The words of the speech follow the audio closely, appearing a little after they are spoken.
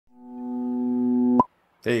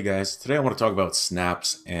Hey guys, today I want to talk about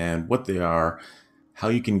snaps and what they are, how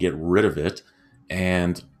you can get rid of it,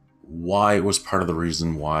 and why it was part of the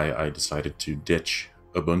reason why I decided to ditch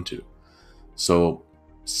Ubuntu. So,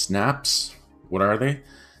 snaps, what are they?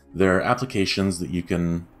 They're applications that you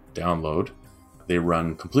can download. They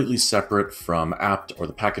run completely separate from apt or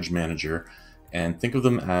the package manager, and think of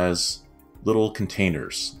them as little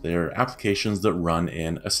containers. They're applications that run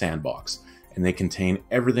in a sandbox, and they contain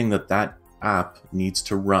everything that app needs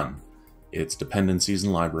to run. Its dependencies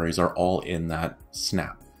and libraries are all in that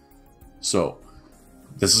snap. So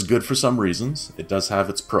this is good for some reasons. It does have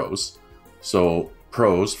its pros. So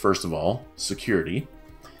pros, first of all, security.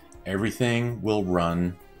 Everything will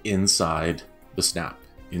run inside the snap,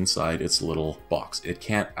 inside its little box. It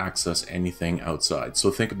can't access anything outside. So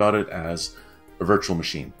think about it as a virtual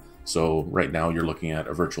machine. So right now you're looking at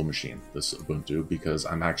a virtual machine, this Ubuntu, because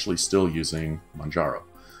I'm actually still using Manjaro.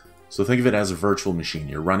 So think of it as a virtual machine.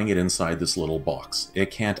 You're running it inside this little box. It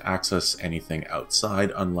can't access anything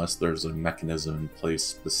outside unless there's a mechanism in place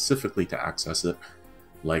specifically to access it,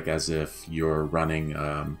 like as if you're running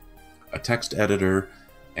a text editor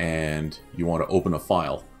and you want to open a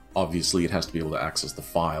file. Obviously, it has to be able to access the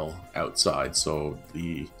file outside. So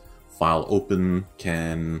the file open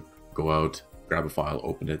can go out, grab a file,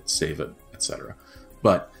 open it, save it, etc.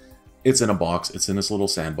 But it's in a box. It's in this little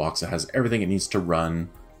sandbox. It has everything it needs to run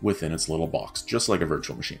within its little box, just like a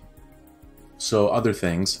virtual machine. So other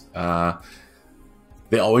things,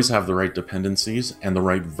 they always have the right dependencies and the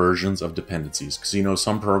right versions of dependencies. Because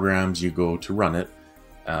some programs you go to run it,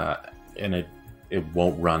 and it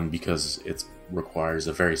won't run because it requires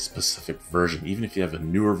a very specific version. Even if you have a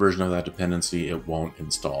newer version of that dependency, it won't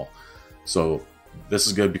install. So this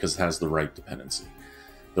is good because it has the right dependency.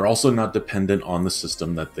 They're also not dependent on the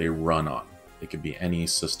system that they run on. It could be any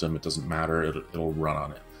system, it doesn't matter, it'll run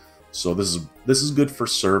on it. So this is good for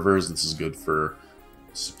servers, this is good for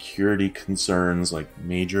security concerns, like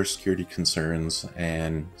major security concerns,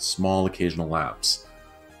 and small occasional apps.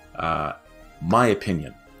 My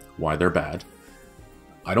opinion, why they're bad.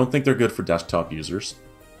 I don't think they're good for desktop users.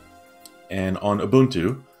 And on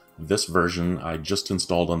Ubuntu, this version I just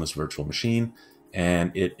installed on this virtual machine,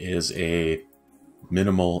 and it is a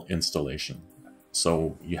minimal installation.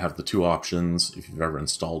 So you have the two options, if you've ever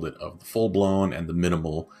installed it, of the full-blown and the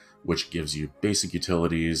minimal, which gives you basic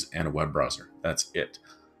utilities and a web browser. That's it.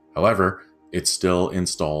 However, it still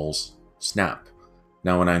installs Snap.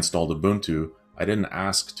 Now, when I installed Ubuntu, I didn't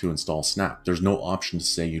ask to install Snap. There's no option to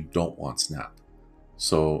say you don't want Snap.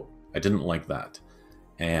 So I didn't like that.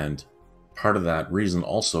 And part of that reason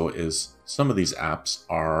also is some of these apps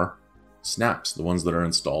are snaps, the ones that are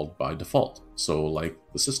installed by default. So like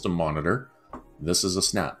the system monitor, this is a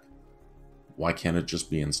snap. Why can't it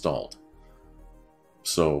just be installed?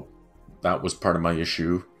 So that was part of my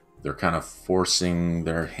issue. They're kind of forcing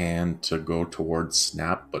their hand to go towards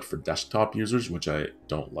Snap, but for desktop users, which I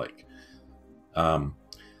don't like.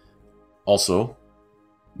 Also,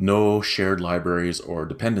 no shared libraries or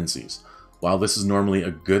dependencies. While this is normally a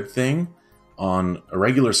good thing, on a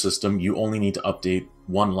regular system, you only need to update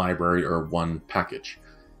one library or one package.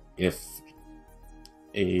 If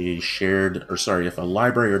a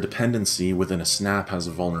library or dependency within a snap has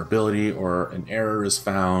a vulnerability or an error is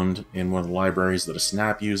found in one of the libraries that a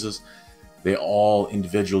snap uses, they all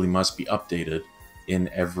individually must be updated in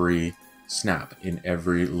every snap, in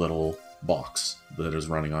every little box that is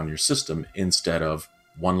running on your system, instead of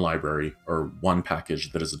one library or one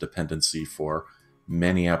package that is a dependency for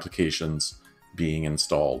many applications being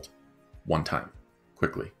installed one time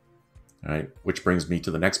quickly. All right, which brings me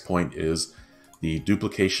to the next point, is the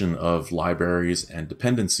duplication of libraries and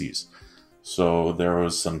dependencies. So there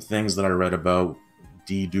was some things that I read about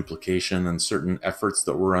deduplication and certain efforts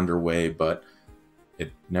that were underway, but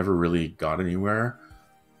it never really got anywhere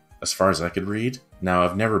as far as I could read. Now,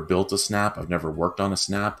 I've never built a snap, I've never worked on a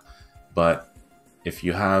snap, but if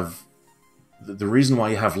you have, the reason why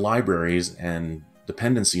you have libraries and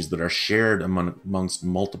dependencies that are shared amongst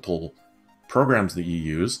multiple programs that you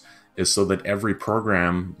use is so that every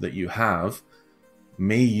program that you have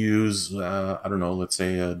may use, I don't know, let's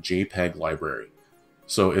say a JPEG library.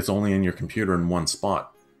 So it's only in your computer in one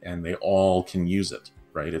spot and they all can use it,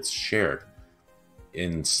 right? It's shared.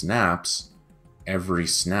 In snaps, every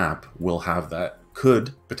snap will have that,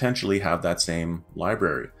 could potentially have that same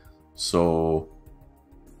library. So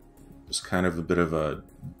there's kind of a bit of a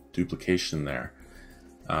duplication there.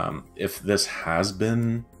 If this has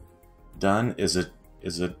been done, is it,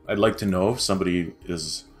 I'd like to know if somebody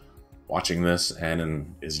is watching this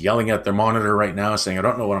and is yelling at their monitor right now saying, I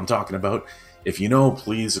don't know what I'm talking about. If you know,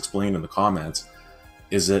 please explain in the comments.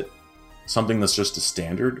 Is it something that's just a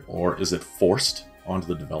standard, or is it forced onto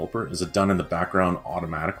the developer? Is it done in the background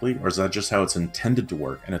automatically, or is that just how it's intended to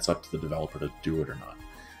work and it's up to the developer to do it or not?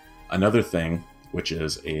 Another thing, which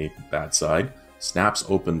is a bad side, snaps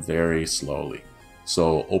open very slowly.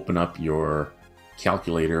 So open up your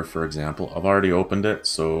calculator, for example. I've already opened it,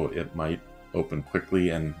 so it might open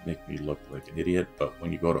quickly and make me look like an idiot, but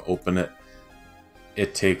when you go to open it,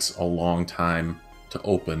 it takes a long time to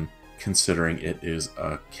open, considering it is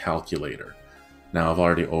a calculator. Now I've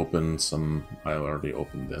already opened this.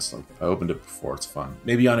 Like, I opened it before, it's fun.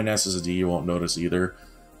 Maybe on an SSD you won't notice either.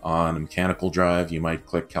 On a mechanical drive, you might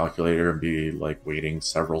click calculator and be like waiting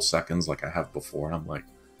several seconds like I have before, and I'm like,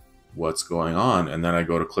 what's going on? And then I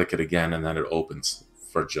go to click it again, and then it opens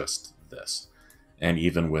for just this. And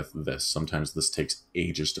even with this, sometimes this takes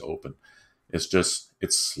ages to open. It's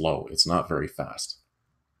slow. It's not very fast.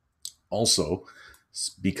 Also,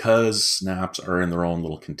 because snaps are in their own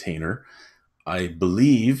little container, I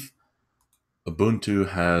believe Ubuntu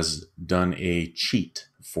has done a cheat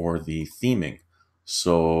for the theming.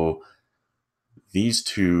 So these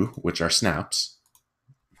two, which are snaps,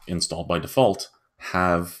 installed by default,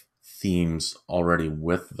 have themes already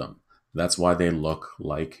with them. That's why they look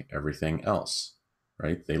like everything else,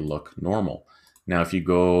 right? They look normal. Now, if you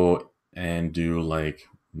go and do like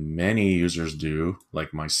many users do,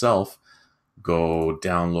 like myself, go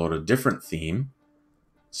download a different theme.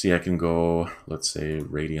 See, I can go, let's say,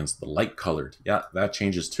 Radiance, the light colored. Yeah, that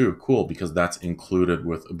changes too. Cool, because that's included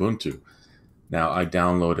with Ubuntu. Now, I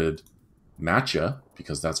downloaded Matcha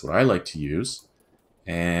because that's what I like to use.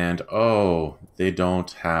 And oh, they don't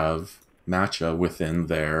have Matcha within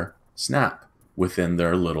their snap, within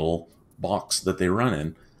their little box that they run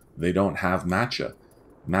in. They don't have Matcha.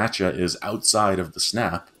 Matcha is outside of the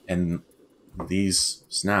snap, and these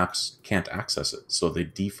snaps can't access it. So they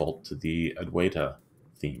default to the Adwaita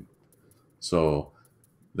theme. So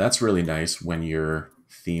that's really nice when you're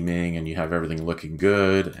theming and you have everything looking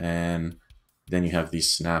good, and then you have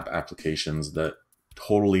these snap applications that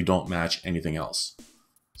totally don't match anything else.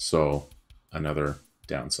 So another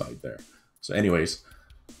downside there. So anyways,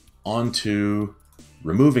 on to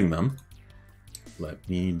removing them. Let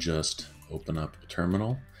me just open up a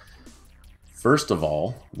terminal. First of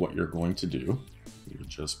all, what you're going to do, you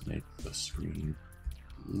just make the screen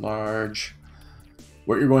large.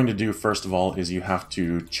 What you're going to do first of all is you have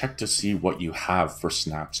to check to see what you have for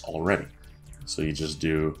snaps already. So you just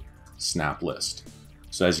do snap list.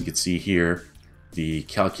 So as you can see here, the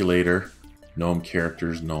calculator, GNOME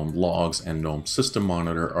characters, GNOME logs, and GNOME system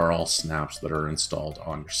monitor are all snaps that are installed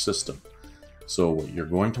on your system. So what you're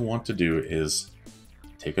going to want to do is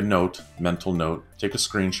take a note, mental note, take a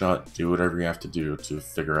screenshot, do whatever you have to do to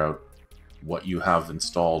figure out what you have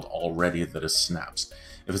installed already that is snaps.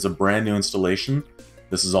 If it's a brand new installation,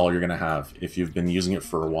 this is all you're going to have. If you've been using it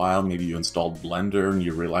for a while, maybe you installed Blender and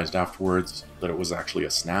you realized afterwards that it was actually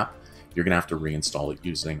a snap, you're going to have to reinstall it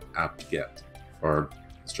using apt-get, or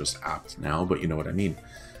it's just apt now, but you know what I mean.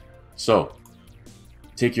 So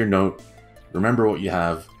take your note, remember what you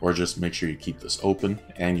have, or just make sure you keep this open,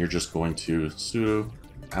 and you're just going to sudo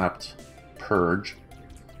apt purge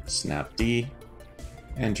snapd,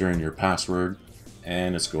 enter in your password,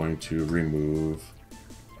 and it's going to remove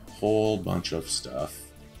a whole bunch of stuff.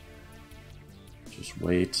 Just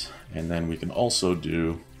wait, and then we can also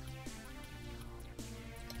do,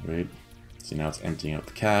 wait, see now it's emptying out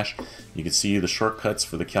the cache. You can see the shortcuts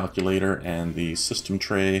for the calculator and the system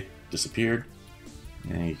tray disappeared,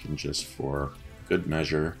 and you can just, for good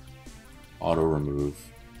measure, auto remove.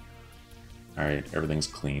 All right, everything's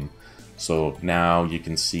clean. So now you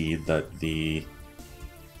can see that the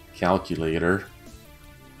calculator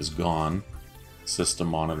is gone, system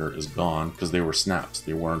monitor is gone, because they were snaps.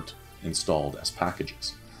 They weren't installed as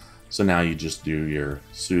packages. So now you just do your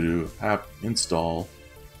sudo apt install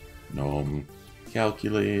GNOME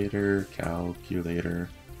calculator,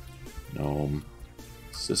 GNOME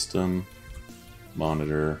system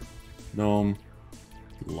monitor, GNOME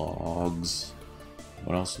logs.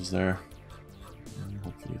 What else is there?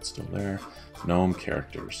 Hopefully it's still there. GNOME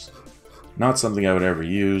characters. Not something I would ever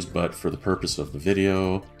use, but for the purpose of the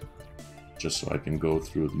video, just so I can go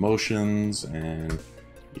through the motions and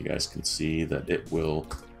you guys can see that it will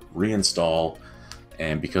reinstall.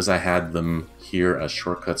 And because I had them here as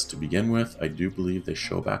shortcuts to begin with, I do believe they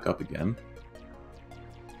show back up again,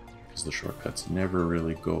 because the shortcuts never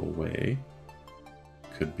really go away.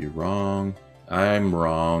 Could be wrong. I'm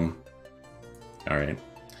wrong. All right,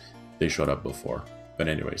 they showed up before. But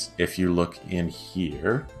anyways, if you look in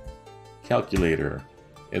here, calculator,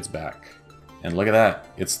 it's back. And look at that,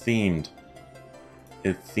 it's themed.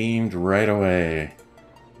 It themed right away.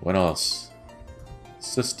 What else?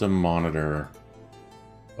 System monitor.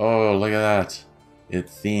 Oh, look at that. It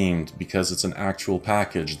themed because it's an actual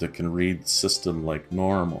package that can read system like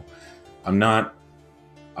normal. I'm not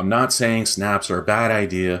saying snaps are a bad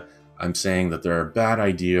idea. I'm saying that they're a bad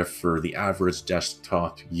idea for the average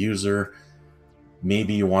desktop user.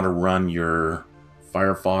 Maybe you want to run your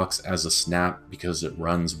Firefox as a snap because it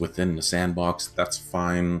runs within the sandbox. That's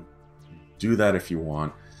fine. Do that if you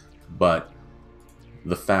want. But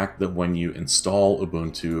the fact that when you install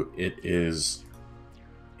Ubuntu, it is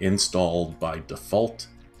installed by default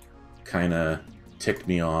kind of ticked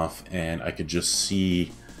me off, and I could just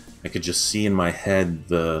see in my head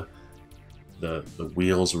the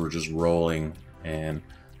wheels were just rolling, and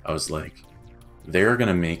I was like, they're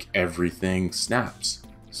gonna make everything snaps.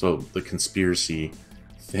 So the conspiracy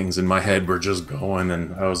things in my head were just going,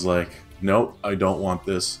 and I was like, nope, I don't want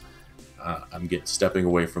this. I'm stepping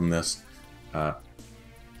away from this.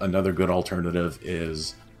 Another good alternative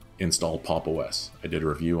is install Pop! OS. I did a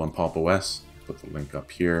review on Pop! OS, put the link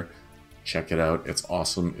up here. Check it out. It's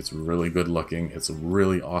awesome. It's really good looking. It's a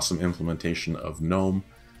really awesome implementation of GNOME.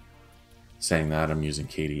 Saying that, I'm using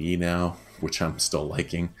KDE now, which I'm still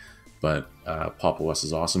liking, but Pop! OS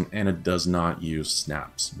is awesome, and it does not use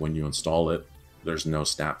snaps. When you install it, there's no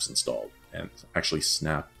snaps installed, and actually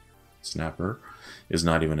Snapper is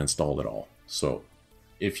not even installed at all. So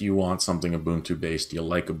if you want something Ubuntu based, you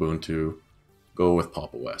like Ubuntu, go with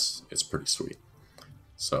Pop! OS. It's pretty sweet.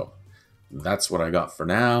 So that's what I got for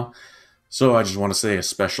now. So I just want to say a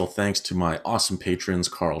special thanks to my awesome patrons,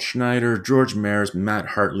 Carl Schneider, George Mares, Matt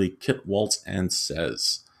Hartley, Kit Waltz, and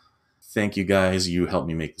Says. Thank you guys. You helped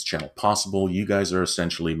me make this channel possible. You guys are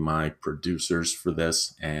essentially my producers for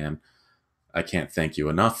this, and I can't thank you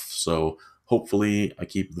enough. So hopefully I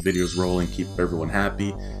keep the videos rolling, keep everyone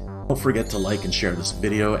happy. Don't forget to like and share this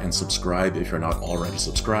video and subscribe if you're not already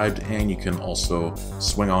subscribed, and you can also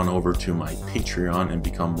swing on over to my Patreon and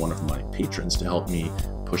become one of my patrons to help me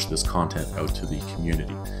push this content out to the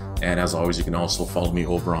community. And as always, you can also follow me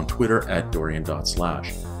over on Twitter at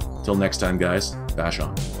Dorian.Slash. Till next time, guys, bash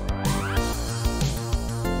on.